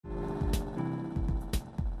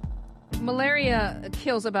Malaria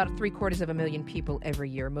kills about 750,000 people every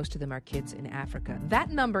year. Most of them are kids in Africa.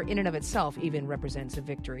 That number in and of itself even represents a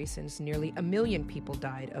victory, since nearly 1 million people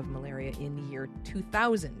died of malaria in the year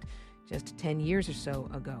 2000, just 10 years or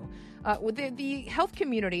so ago. The health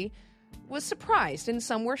community was surprised and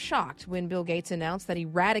some were shocked when Bill Gates announced that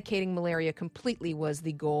eradicating malaria completely was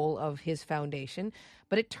the goal of his foundation.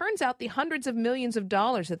 But it turns out the hundreds of millions of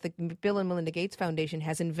dollars that the Bill and Melinda Gates Foundation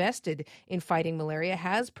has invested in fighting malaria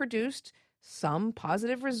has produced some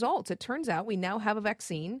positive results. It turns out we now have a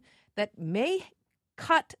vaccine that may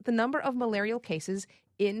cut the number of malarial cases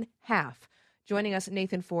in half. Joining us,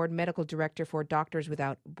 Nathan Ford, Medical Director for Doctors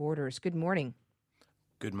Without Borders. Good morning.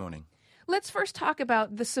 Good morning. Let's first talk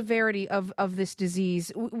about the severity of this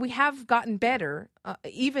disease. We have gotten better,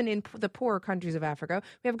 even in the poorer countries of Africa.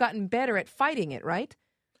 We have gotten better at fighting it, right?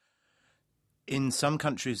 In some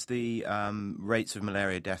countries, the rates of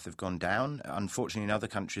malaria death have gone down. Unfortunately, in other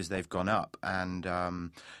countries, they've gone up. And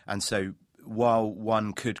so while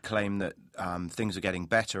one could claim that things are getting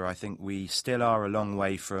better, I think we still are a long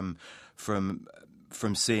way from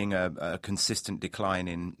seeing a consistent decline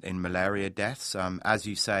in malaria deaths. As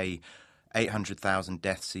you say, 800,000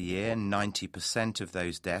 deaths a year, 90% of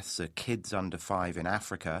those deaths are kids under 5 in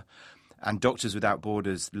Africa. And Doctors Without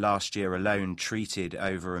Borders last year alone treated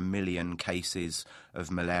over 1 million cases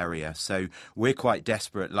of malaria. So we're quite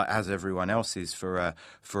desperate, like as everyone else is, for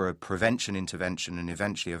a prevention intervention and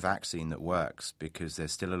eventually a vaccine that works, because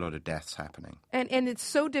there's still a lot of deaths happening. And it's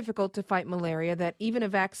so difficult to fight malaria that even a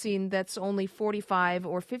vaccine that's only 45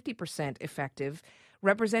 or 50% effective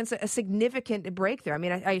represents a significant breakthrough. I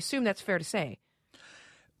mean, I assume that's fair to say.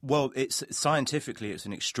 Well, scientifically, it's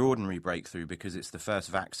an extraordinary breakthrough because it's the first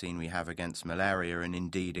vaccine we have against malaria and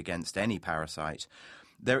indeed against any parasite.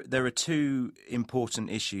 There are two important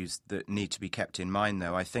issues that need to be kept in mind,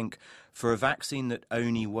 though. I think for a vaccine that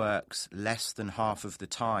only works less than half of the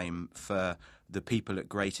time for the people at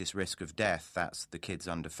greatest risk of death, that's the kids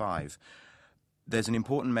under 5, there's an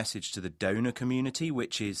important message to the donor community,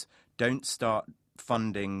 which is don't start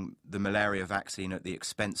funding the malaria vaccine at the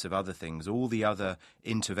expense of other things. All the other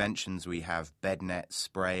interventions we have, bed nets,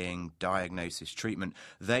 spraying, diagnosis, treatment,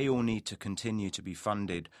 they all need to continue to be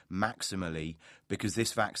funded maximally because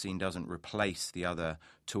this vaccine doesn't replace the other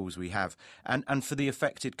tools we have. And for the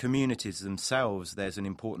affected communities themselves, there's an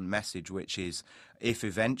important message, which is if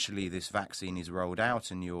eventually this vaccine is rolled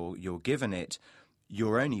out and you're given it,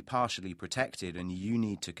 you're only partially protected and you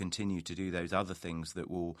need to continue to do those other things that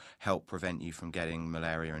will help prevent you from getting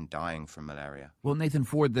malaria and dying from malaria. Well, Nathan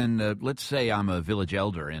Ford, then let's say I'm a village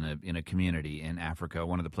elder in a community in Africa,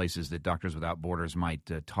 one of the places that Doctors Without Borders might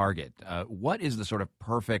target. What is the sort of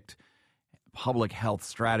perfect public health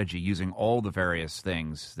strategy using all the various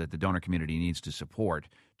things that the donor community needs to support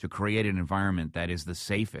to create an environment that is the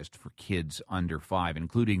safest for kids under 5,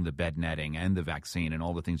 including the bed netting and the vaccine and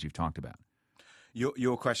all the things you've talked about?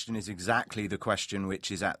 Your question is exactly the question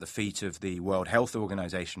which is at the feet of the World Health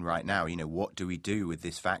Organization right now. You know, what do we do with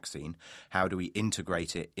this vaccine? How do we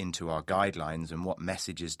integrate it into our guidelines? And what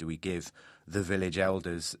messages do we give the village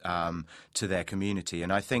elders to their community?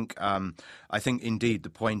 And I think indeed the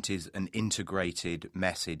point is an integrated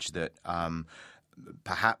message that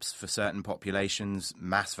perhaps for certain populations,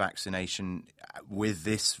 mass vaccination with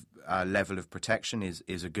this level of protection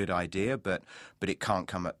is a good idea, but it can't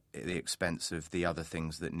come at the expense of the other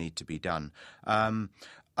things that need to be done.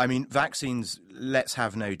 I mean, vaccines, let's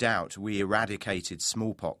have no doubt, we eradicated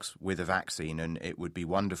smallpox with a vaccine, and it would be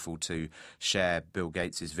wonderful to share Bill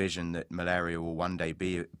Gates' vision that malaria will one day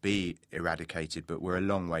be eradicated, but we're a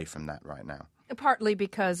long way from that right now. Partly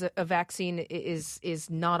because a vaccine is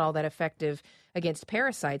not all that effective against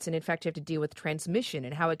parasites, and in fact you have to deal with transmission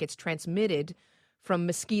and how it gets transmitted from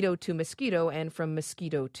mosquito to mosquito and from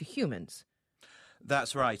mosquito to humans.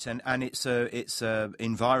 That's right, and it's a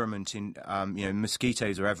environment in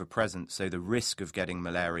mosquitoes are ever present, so the risk of getting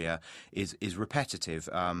malaria is repetitive.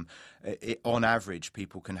 On average,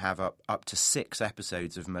 people can have up to 6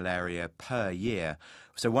 episodes of malaria per year.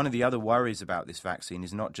 So one of the other worries about this vaccine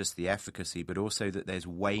is not just the efficacy, but also that there's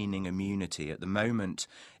waning immunity. At the moment,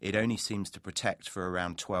 it only seems to protect for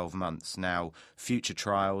around 12 months. Now, future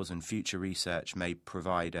trials and future research may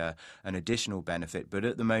provide an additional benefit, but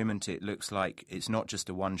at the moment it looks like it's not just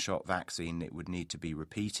a one-shot vaccine. It would need to be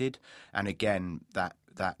repeated. And again, that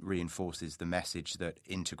reinforces the message that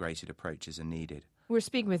integrated approaches are needed. We're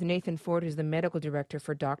speaking with Nathan Ford, who's the medical director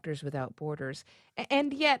for Doctors Without Borders.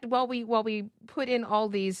 And yet, while we put in all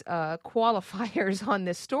these qualifiers on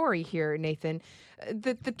this story here, Nathan,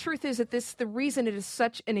 the truth is that the reason it is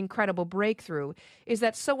such an incredible breakthrough is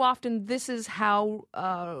that so often this is how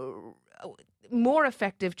more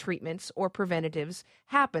effective treatments or preventatives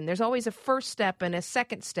happen. There's always a first step and a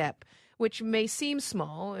second step, which may seem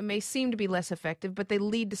small, it may seem to be less effective, but they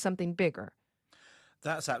lead to something bigger.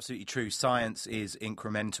 That's absolutely true. Science is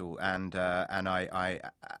incremental, and I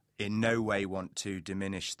in no way want to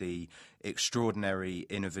diminish the extraordinary,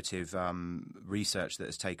 innovative research that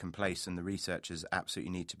has taken place, and the researchers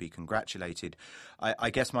absolutely need to be congratulated.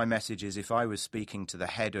 I guess my message is, if I was speaking to the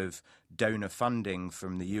head of donor funding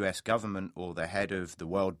from the US government or the head of the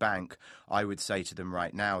World Bank, I would say to them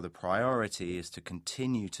right now, the priority is to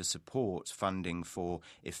continue to support funding for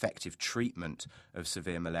effective treatment of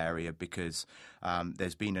severe malaria, because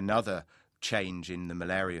there's been another change in the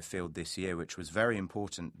malaria field this year, which was very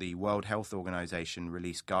important. The World Health Organization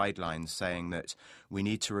released guidelines saying that we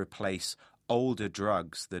need to replace older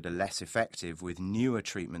drugs that are less effective with newer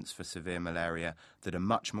treatments for severe malaria that are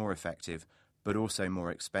much more effective but also more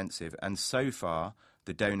expensive. And so far,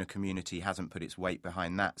 the donor community hasn't put its weight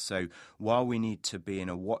behind that. So while we need to be in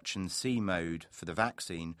a watch-and-see mode for the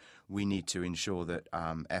vaccine, we need to ensure that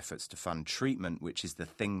efforts to fund treatment, which is the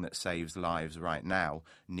thing that saves lives right now,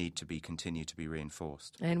 need to be continue to be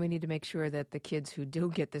reinforced. And we need to make sure that the kids who do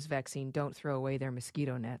get this vaccine don't throw away their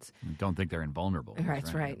mosquito nets. Don't think they're invulnerable.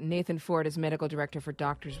 That's right. Nathan Ford is Medical Director for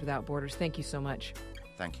Doctors Without Borders. Thank you so much.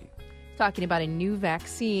 Thank you. Talking about a new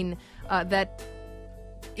vaccine that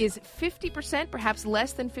is 50%, perhaps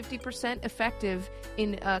less than 50% effective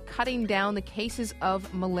in cutting down the cases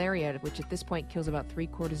of malaria, which at this point kills about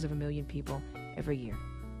 750,000 people every year.